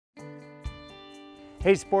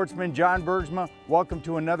Hey sportsman, John Bergsma, welcome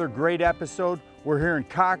to another great episode. We're here in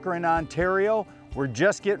Cochrane, Ontario. We're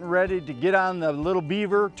just getting ready to get on the Little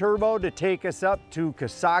Beaver Turbo to take us up to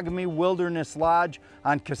Kesagami Wilderness Lodge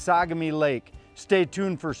on Kesagami Lake. Stay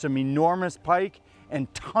tuned for some enormous pike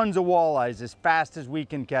and tons of walleyes as fast as we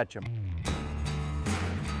can catch them.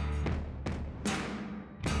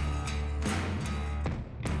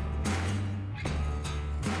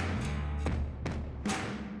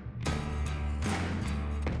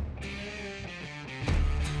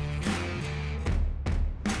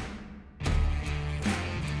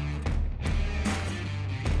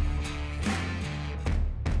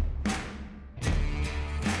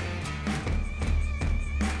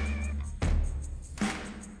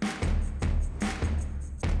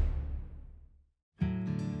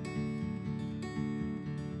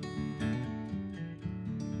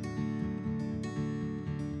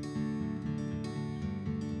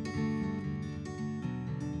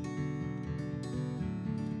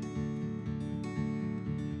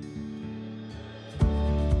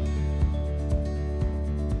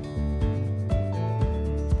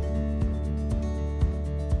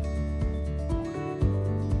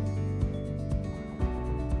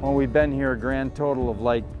 Well, we've been here a grand total of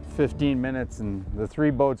like 15 minutes and the 3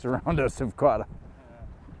 boats around us have caught a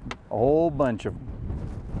whole bunch of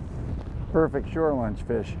perfect shore lunch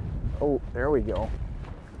fish. Oh, there we go.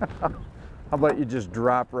 How about you just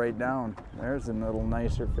drop right down? There's a little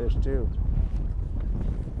nicer fish too.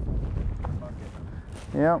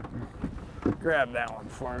 Yep. Grab that one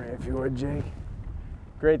for me if you would, Jake.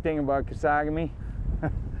 Great thing about Kesagami,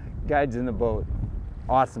 guides in the boat.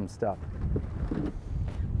 Awesome stuff.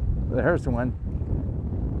 There's one.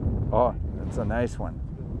 Oh, that's a nice one.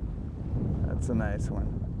 That's a nice one.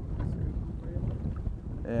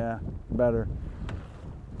 Yeah, better.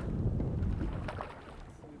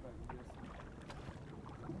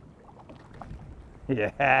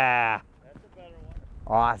 Yeah. That's a better one.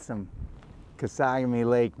 Awesome. Kesagami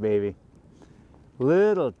Lake, baby.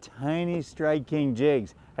 Little tiny Strike King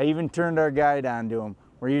jigs. I even turned our guide onto them.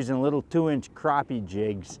 We're using little 2-inch crappie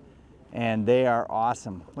jigs. And they are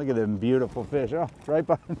awesome. Look at them beautiful fish. Oh, right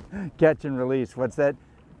behind catch and release. What's that?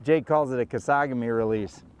 Jake calls it a Kesagami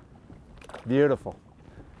release. Beautiful.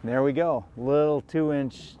 And there we go. Little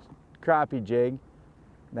 2-inch crappie jig.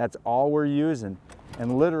 That's all we're using.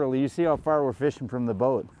 And literally, you see how far we're fishing from the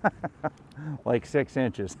boat. Like 6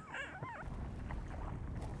 inches.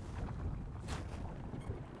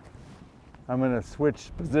 I'm gonna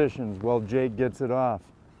switch positions while Jake gets it off.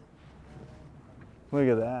 Look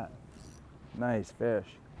at that. Nice fish.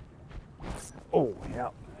 Oh, yeah.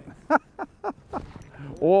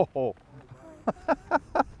 Oh.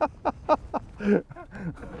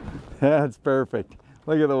 That's perfect.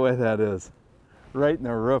 Look at the way that is. Right in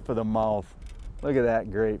the roof of the mouth. Look at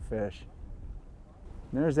that great fish.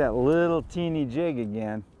 There's that little teeny jig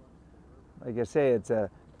again. Like I say, it's a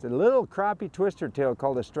little crappie twister tail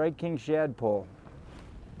called a Strike King shad pole.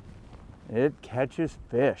 It catches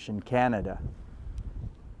fish in Canada.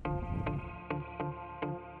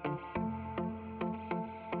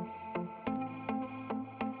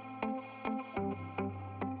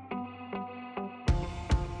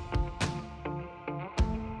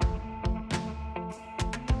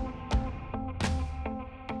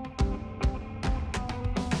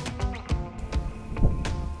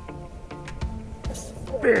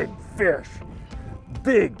 Big fish,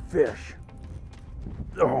 big fish.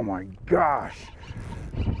 Oh my gosh.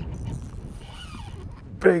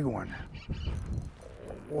 Big one.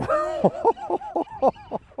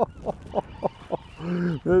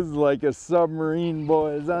 This is like a submarine,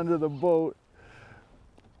 boys, under the boat.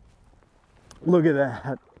 Look at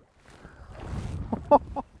that. Oh,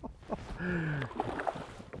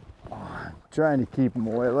 I'm trying to keep them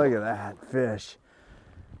away. Look at that fish.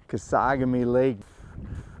 Kesagami Lake.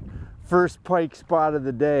 First pike spot of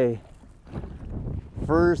the day.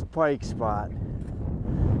 First pike spot.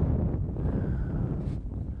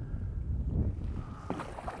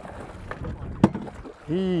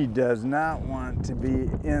 He does not want to be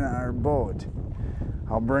in our boat.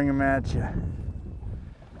 I'll bring him at you.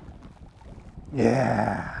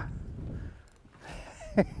 Yeah.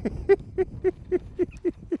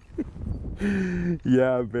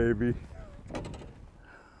 Yeah, baby.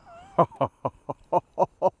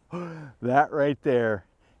 That right there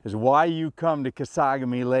is why you come to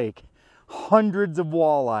Kesagami Lake. Hundreds of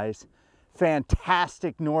walleyes,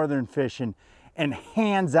 fantastic northern fishing, and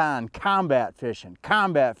hands-on combat fishing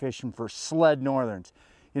for sled northerns.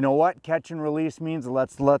 You know what catch and release means?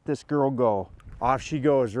 Let's let this girl go. Off she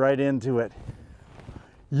goes right into it.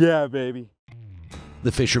 Yeah, baby.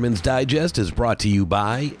 The Fisherman's Digest is brought to you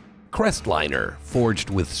by Crestliner, forged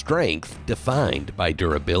with strength, defined by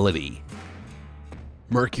durability.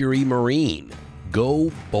 Mercury Marine,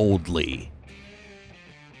 go boldly.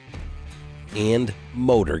 And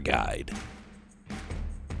Motor Guide.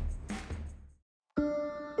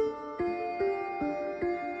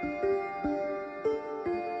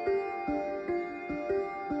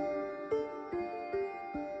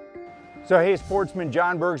 So hey sportsman,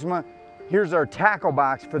 John Bergsma. Here's our tackle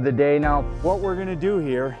box for the day. Now what we're gonna do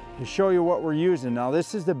here is show you what we're using. Now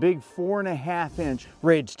this is the big 4.5 inch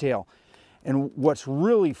rage tail. And what's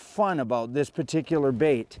really fun about this particular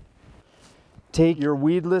bait, take your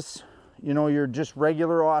weedless, you know, your just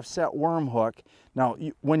regular offset worm hook. Now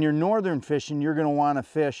when you're northern fishing, you're gonna wanna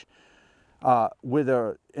fish and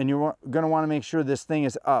you're gonna wanna make sure this thing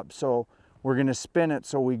is up. So we're gonna spin it,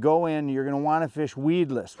 so we go in, you're gonna wanna fish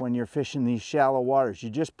weedless when you're fishing these shallow waters. You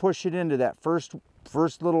just push it into that first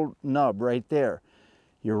little nub right there.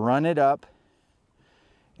 You run it up,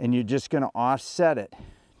 and you're just gonna offset it,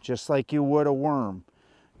 just like you would a worm,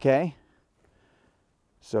 okay?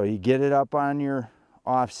 So you get it up on your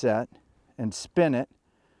offset and spin it,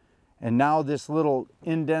 and now this little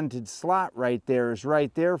indented slot right there is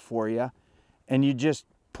right there for you, and you just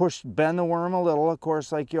bend the worm a little, of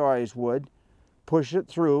course, like you always would, push it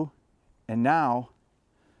through, and now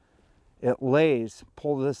it lays.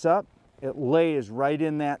 Pull this up, it lays right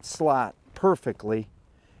in that slot perfectly,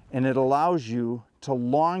 and it allows you to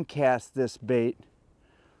long cast this bait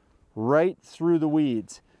right through the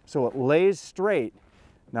weeds. So it lays straight.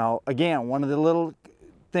 Now again, one of the little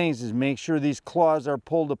things is make sure these claws are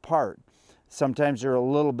pulled apart. Sometimes they're a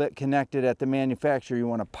little bit connected at the manufacturer. You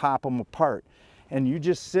want to pop them apart. And you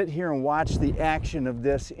just sit here and watch the action of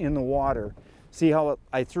this in the water. See how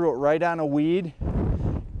I threw it right on a weed?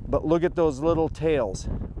 But look at those little tails.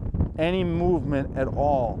 Any movement at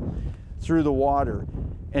all through the water,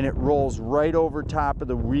 and it rolls right over top of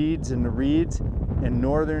the weeds and the reeds, and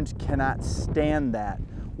northerns cannot stand that.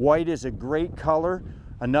 White is a great color.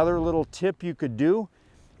 Another little tip you could do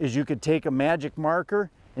is you could take a magic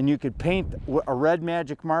marker and you could paint a red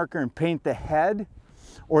magic marker and paint the head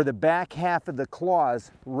or the back half of the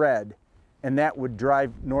claws red, and that would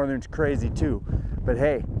drive northerns crazy too. But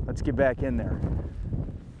hey, let's get back in there.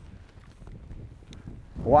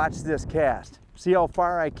 Watch this cast. See how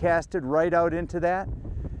far I casted right out into that?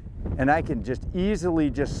 And I can just easily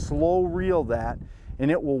just slow reel that, and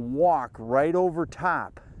it will walk right over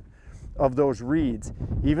top of those reeds.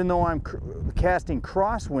 Even though I'm casting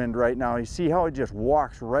crosswind right now, you see how it just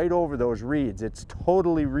walks right over those reeds. It's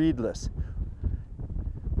totally reedless.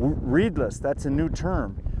 Reedless, that's a new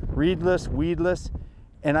term. Reedless, weedless,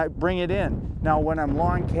 and I bring it in. Now when I'm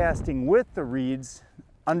long casting with the reeds,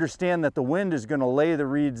 understand that the wind is gonna lay the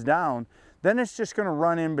reeds down, then it's just gonna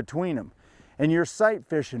run in between them. And you're sight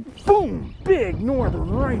fishing, boom, big northern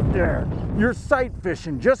right there. You're sight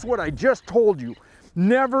fishing, just what I just told you.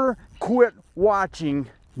 Never quit watching,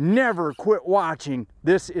 never quit watching.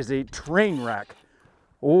 This is a train wreck.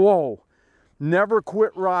 Whoa, never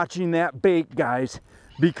quit watching that bait, guys.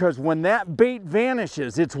 Because when that bait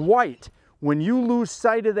vanishes, it's white. When you lose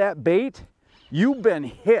sight of that bait, you've been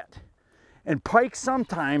hit. And pike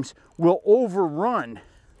sometimes will overrun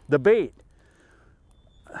the bait.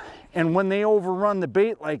 And when they overrun the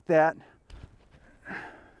bait like that,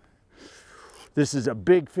 this is a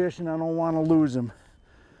big fish and I don't want to lose him.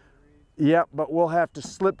 Yep, but we'll have to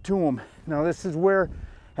slip to him. Now this is where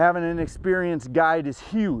having an experienced guide is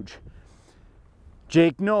huge.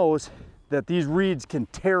 Jake knows that these reeds can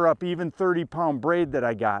tear up even 30-pound braid that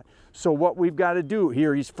I got. So what we've got to do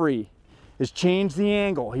here, he's free, is change the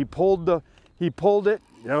angle. He pulled it.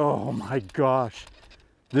 Oh my gosh.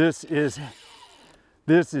 This is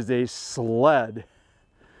a sled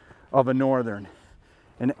of a northern,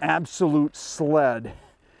 an absolute sled.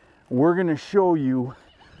 We're gonna show you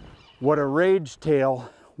what a rage tail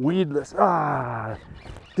weedless,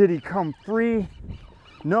 did he come free?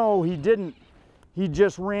 No, he didn't. He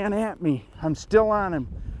just ran at me. I'm still on him.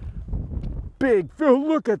 Big fish.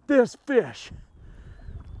 Look at this fish.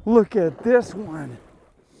 Look at this one.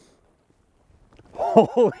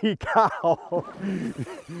 Holy cow.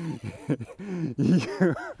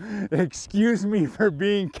 Excuse me for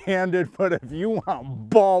being candid, but if you want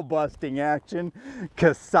ball busting action,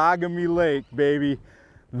 Kesagami Lake, baby.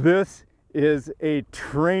 This is a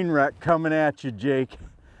train wreck coming at you, Jake.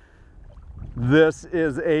 This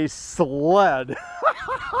is a sled.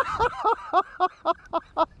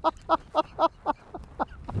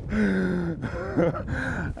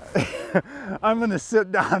 I'm gonna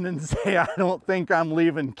sit down and say I don't think I'm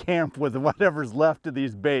leaving camp with whatever's left of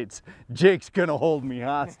these baits. Jake's gonna hold me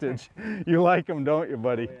hostage. You like them, don't you,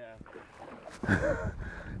 buddy? Oh,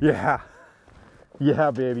 Yeah.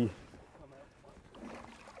 Yeah, baby.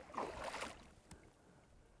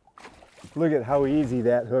 Look at how easy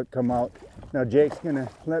that hook come out. Now Jake's gonna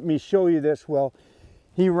let me show you this while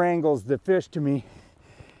he wrangles the fish to me.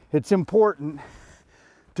 It's important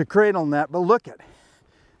to cradle net, but look at,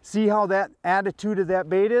 see how that attitude of that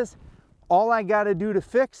bait is? All I gotta do to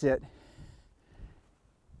fix it,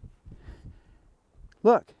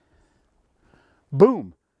 look,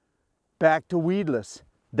 boom, back to weedless.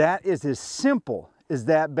 That is as simple as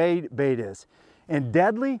that bait is. And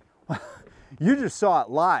deadly, you just saw it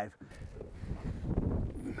live.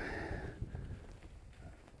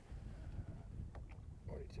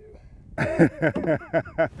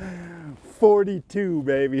 $42,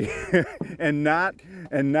 baby, and not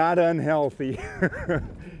unhealthy.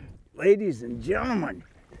 Ladies and gentlemen,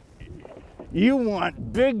 you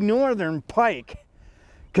want big northern pike,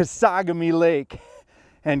 Kesagami Lake.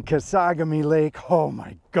 And Kesagami Lake, oh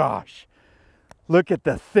my gosh, look at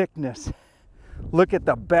the thickness. Look at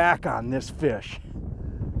the back on this fish.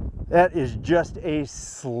 That is just a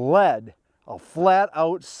sled, a flat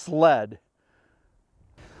out sled.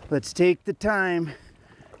 Let's take the time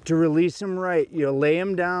to release them right. You lay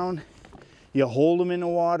them down, you hold them in the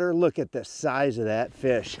water. Look at the size of that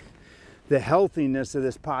fish. The healthiness of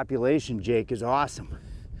this population, Jake, is awesome.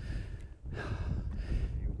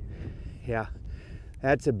 Yeah,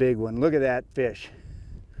 that's a big one. Look at that fish.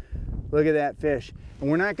 Look at that fish. And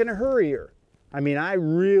we're not gonna hurry her. I mean, I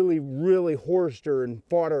really horsed her and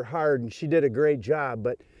fought her hard, and she did a great job,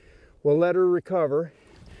 but we'll let her recover.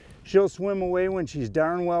 She'll swim away when she's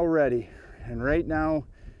darn well ready. And right now,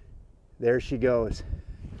 there she goes.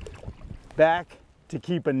 Back to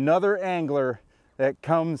keep another angler that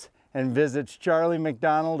comes and visits Charlie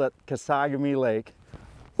McDonald at Kesagami Lake.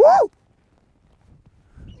 Woo!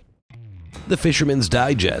 The Fisherman's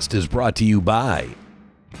Digest is brought to you by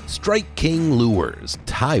Strike King Lures,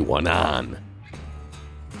 tie one on.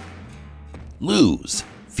 Lose,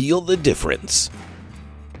 feel the difference.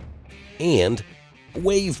 And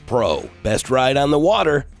Wave Pro, best ride on the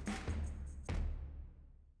water.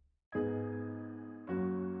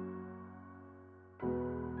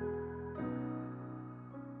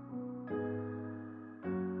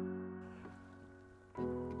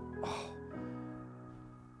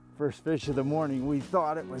 First fish of the morning. We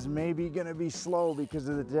thought it was maybe gonna be slow because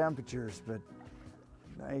of the temperatures, but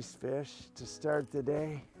nice fish to start the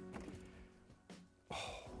day.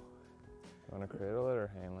 Want to cradle it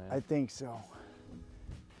or hang land? I think so.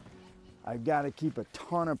 I've got to keep a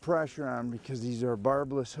ton of pressure on because these are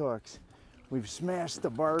barbless hooks. We've smashed the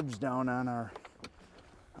barbs down on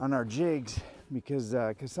our jigs because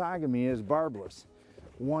Kesagami is barbless.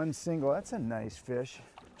 One single, that's a nice fish,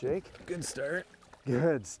 Jake. Good start.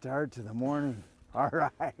 Good start to the morning. All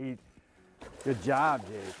right. Good job,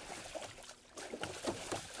 Jake.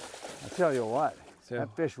 I'll tell you what,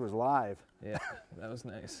 that fish was live. Yeah, that was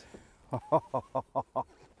nice.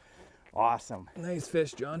 Awesome. Nice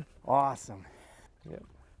fish, John. Awesome. Yep.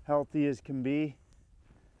 Healthy as can be.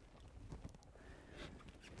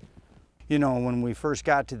 You know, when we first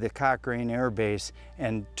got to the Cochrane Air Base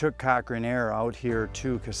and took Cochrane Air out here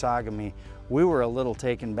to Kesagami, we were a little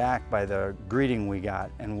taken back by the greeting we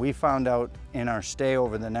got. And we found out in our stay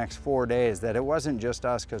over the next 4 days that it wasn't just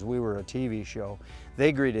us because we were a TV show.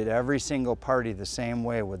 They greeted every single party the same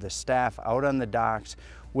way, with the staff out on the docks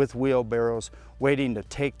with wheelbarrows, waiting to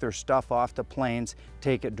take their stuff off the planes,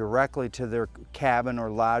 take it directly to their cabin or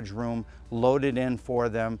lodge room, load it in for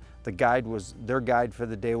them. Their guide for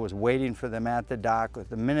the day was waiting for them at the dock.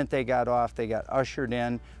 The minute they got off, they got ushered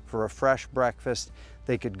in for a fresh breakfast.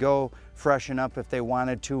 They could go freshen up if they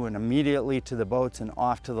wanted to, and immediately to the boats and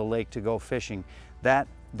off to the lake to go fishing.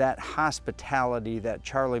 That hospitality that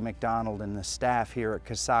Charlie McDonald and the staff here at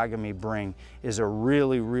Kesagami bring is a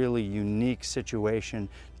really unique situation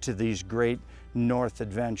to these great North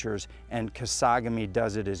adventures, and Kesagami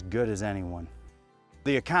does it as good as anyone.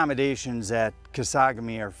 The accommodations at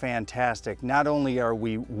Kesagami are fantastic. Not only are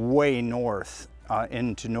we way north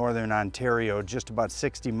into northern Ontario, just about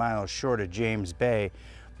 60 miles short of James Bay,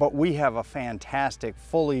 but we have a fantastic,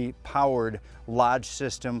 fully powered lodge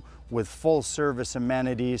system with full service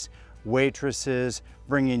amenities, waitresses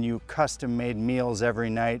bringing you custom-made meals every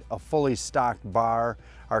night, a fully stocked bar.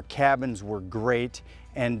 Our cabins were great,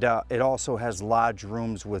 and it also has lodge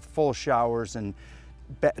rooms with full showers and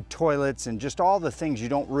toilets and just all the things you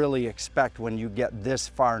don't really expect when you get this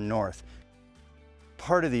far north.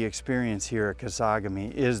 part of the experience here at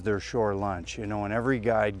Kesagami is their shore lunch, you know, and every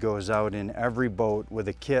guide goes out in every boat with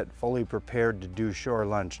a kit fully prepared to do shore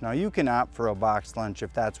lunch. Now you can opt for a boxed lunch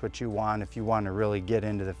if that's what you want, if you want to really get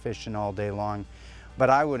into the fishing all day long. But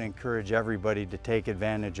I would encourage everybody to take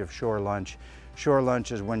advantage of shore lunch. Shore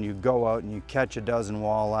lunch is when you go out and you catch a dozen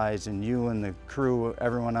walleyes and you and the crew,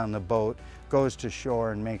 everyone on the boat, goes to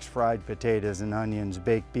shore and makes fried potatoes and onions,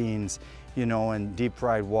 baked beans, you know, and deep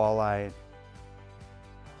fried walleye.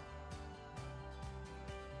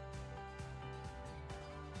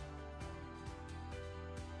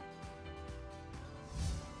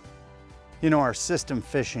 You know, our system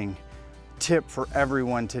fishing tip for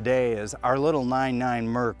everyone today is our little 9.9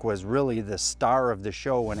 Merc was really the star of the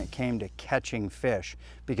show when it came to catching fish,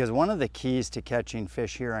 because one of the keys to catching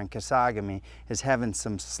fish here on Kesagami is having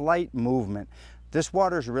some slight movement. This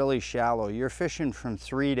water's really shallow. You're fishing from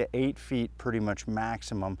 3 to 8 feet pretty much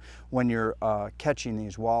maximum when you're catching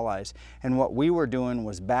these walleyes. And what we were doing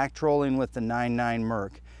was back trolling with the 9.9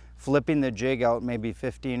 Merc, flipping the jig out maybe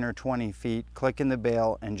 15 or 20 feet, clicking the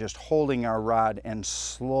bail, and just holding our rod and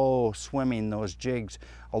slow swimming those jigs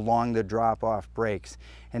along the drop-off breaks.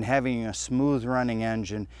 And having a smooth running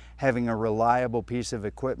engine, having a reliable piece of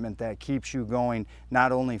equipment that keeps you going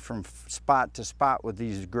not only from spot to spot with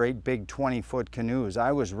these great big 20-foot canoes.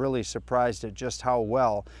 I was really surprised at just how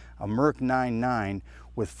well a Merc 9.9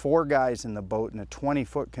 with 4 guys in the boat in a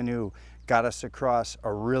 20-foot canoe got us across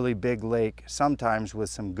a really big lake, sometimes with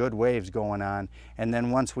some good waves going on. And then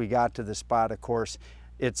once we got to the spot, of course,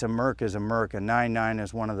 it's a Merc is a Merc. A 9.9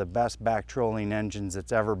 is one of the best back trolling engines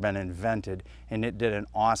that's ever been invented, and it did an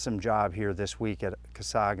awesome job here this week at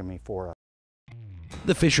Kesagami for us.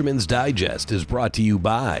 The Fisherman's Digest is brought to you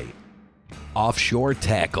by Offshore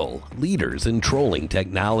Tackle, leaders in trolling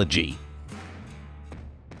technology.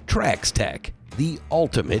 Trax Tech, the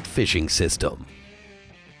ultimate fishing system.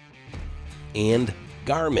 And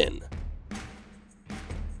Garmin.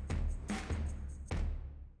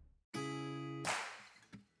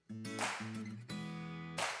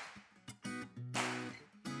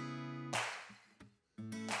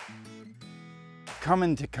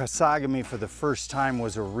 Coming to Kesagami for the first time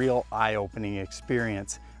was a real eye-opening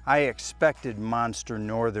experience. I expected monster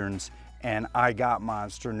northerns, and I got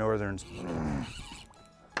monster northerns.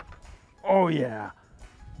 Oh yeah,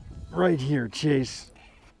 right here, Chase.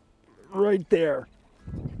 Right there.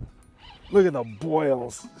 Look at the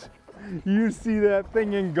boils. You see that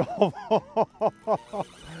thing engulf?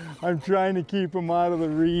 I'm trying to keep them out of the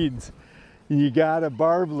reeds. You got a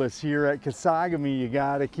barbless here at Kesagami, you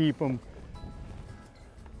gotta keep them.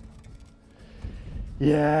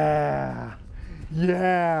 Yeah,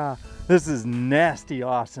 yeah. This is nasty,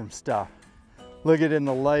 awesome stuff. Look at it in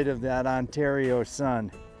the light of that Ontario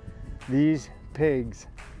sun. These pigs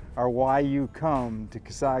are why you come to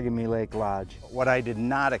Kesagami Lake Lodge. What I did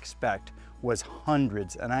not expect was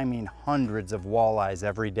hundreds, and I mean hundreds of walleyes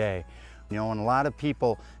every day. You know, and a lot of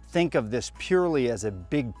people think of this purely as a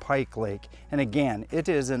big pike lake. And again, it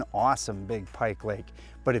is an awesome big pike lake.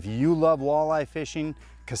 But if you love walleye fishing,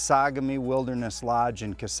 Kesagami Wilderness Lodge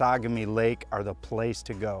and Kesagami Lake are the place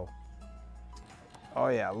to go. Oh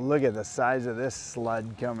yeah, look at the size of this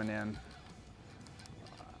slud coming in.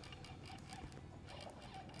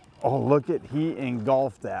 Oh, look at, he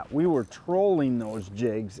engulfed that. We were trolling those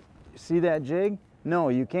jigs. See that jig? No,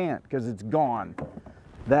 you can't, because it's gone.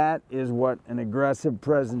 That is what an aggressive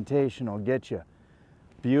presentation will get you.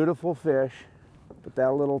 Beautiful fish, but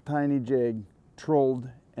that little tiny jig trolled,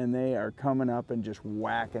 and they are coming up and just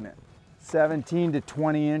whacking it. 17 to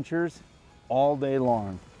 20 inches all day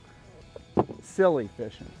long. Silly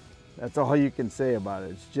fishing. That's all you can say about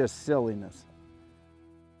it. It's just silliness.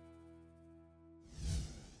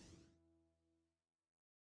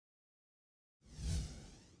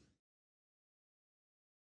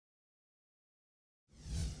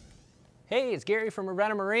 Hey, it's Gary from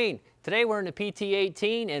Ravenna Marine. Today we're in the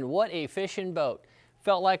PT-18, and what a fishing boat.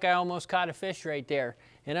 Felt like I almost caught a fish right there.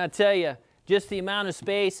 And I tell you, just the amount of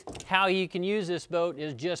space, how you can use this boat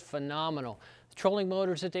is just phenomenal. The trolling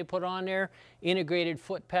motors that they put on there, integrated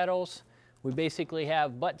foot pedals. We basically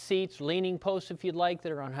have butt seats, leaning posts if you'd like,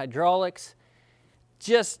 that are on hydraulics.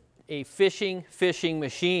 Just a fishing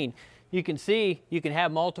machine. You can see you can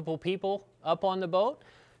have multiple people up on the boat.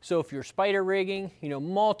 So if you're spider rigging, you know,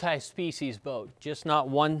 multi-species boat, just not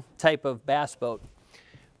one type of bass boat.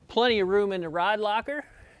 Plenty of room in the rod locker.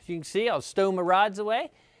 As you can see, I'll stow my rods away,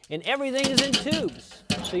 and everything is in tubes,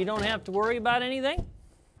 so you don't have to worry about anything.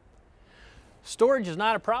 Storage is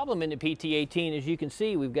not a problem in the PT-18. As you can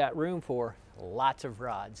see, we've got room for lots of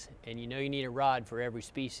rods, and you know you need a rod for every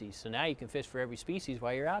species. So now you can fish for every species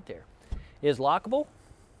while you're out there. It is lockable,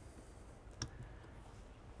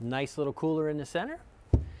 Nice little cooler in the center.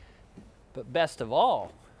 But best of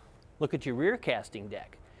all, look at your rear casting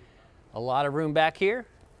deck. A lot of room back here.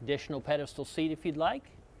 Additional pedestal seat if you'd like.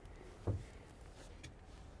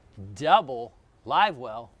 Double live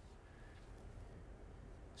well.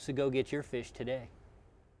 So go get your fish today.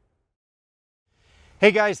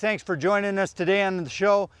 Hey guys, thanks for joining us today on the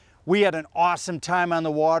show. We had an awesome time on the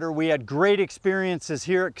water. We had great experiences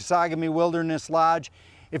here at Kesagami Wilderness Lodge.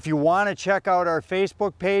 If you want to check out our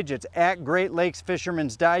Facebook page, it's at Great Lakes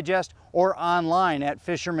Fisherman's Digest or online at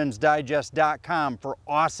fishermansdigest.com for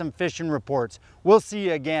awesome fishing reports. We'll see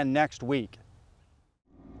you again next week.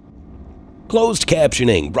 Closed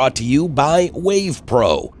captioning brought to you by Wave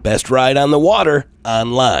Pro. Best ride on the water,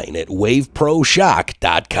 online at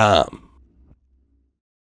waveproshock.com.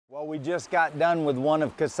 Well, we just got done with one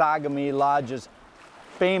of Kesagami Lodge's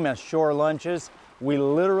famous shore lunches. We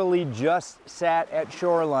literally just sat at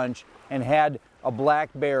shore lunch and had a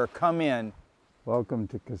black bear come in. Welcome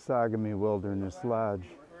to Kesagami Wilderness Lodge.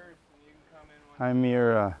 I'm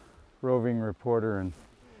your roving reporter, and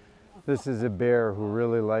this is a bear who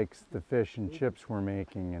really likes the fish and chips we're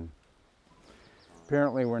making. And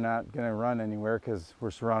apparently we're not going to run anywhere because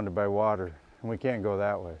we're surrounded by water and we can't go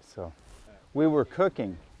that way. So we were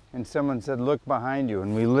cooking and someone said, look behind you,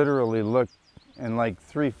 and we literally looked, and like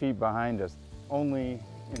 3 feet behind us. Only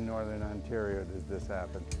in Northern Ontario does this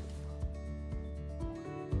happen.